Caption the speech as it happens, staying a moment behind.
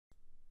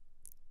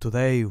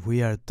Today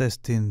we are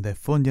testing the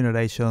phone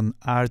Generation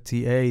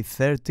RTA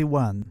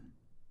 31.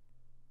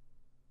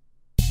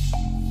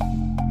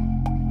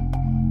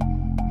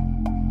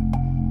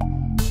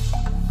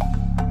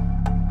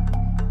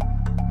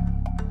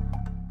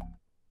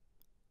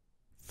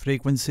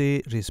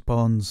 Frequency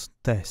response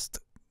test.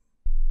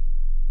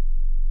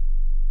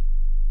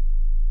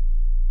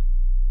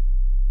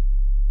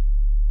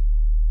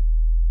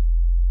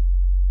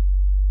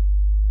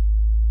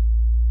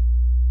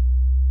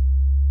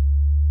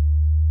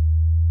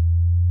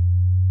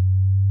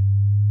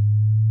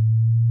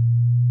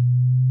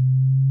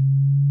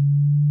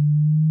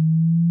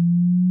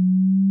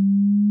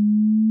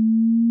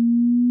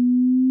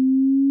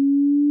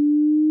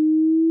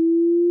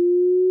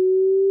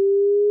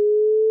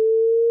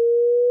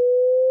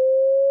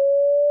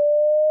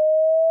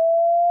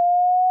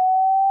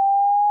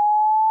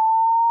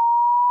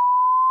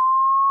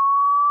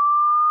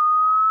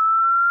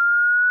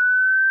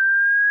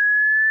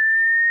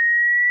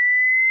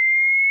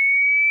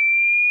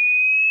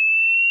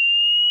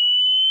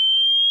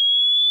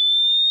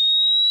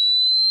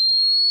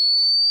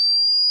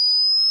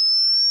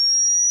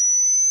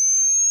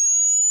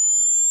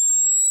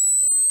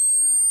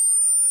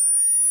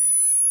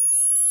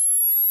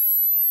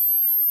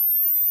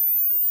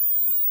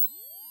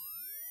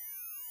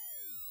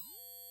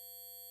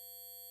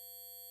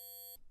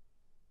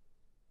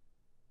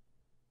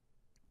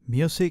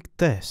 Music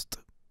test.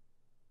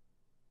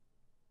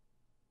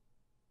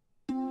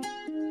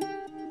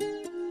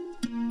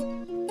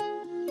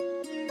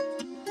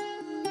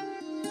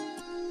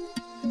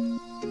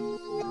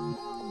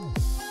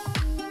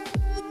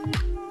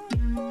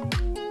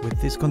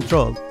 With this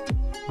control,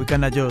 we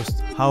can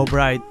adjust how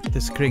bright the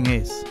screen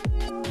is,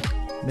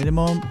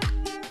 minimum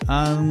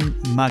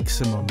and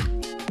maximum.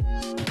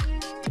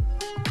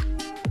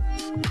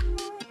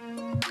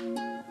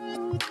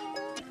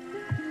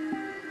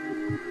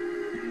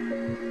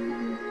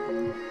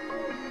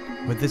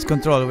 With this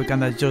control we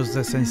can adjust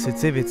the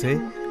sensitivity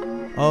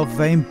of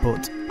the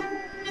input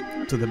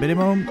to the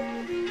minimum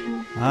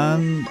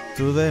and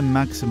to the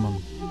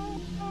maximum.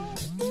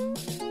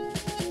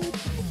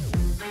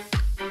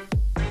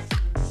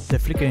 The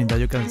flickering that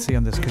you can see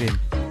on the screen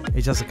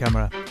is just a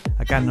camera.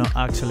 I cannot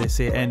actually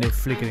see any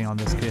flickering on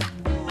the screen,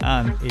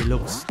 and it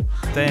looks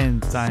 10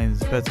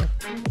 times better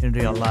in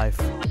real life.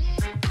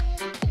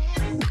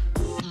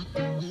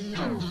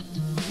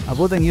 I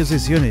wouldn't use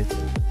this unit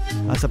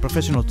as a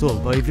professional tool,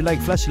 but if you like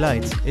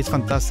flashlights, it's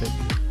fantastic.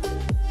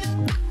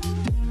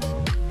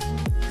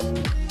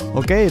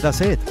 Okay, that's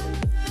it.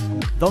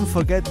 Don't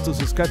forget to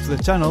subscribe to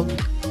the channel,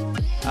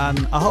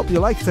 and I hope you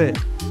liked it.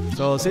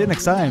 So see you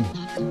next time.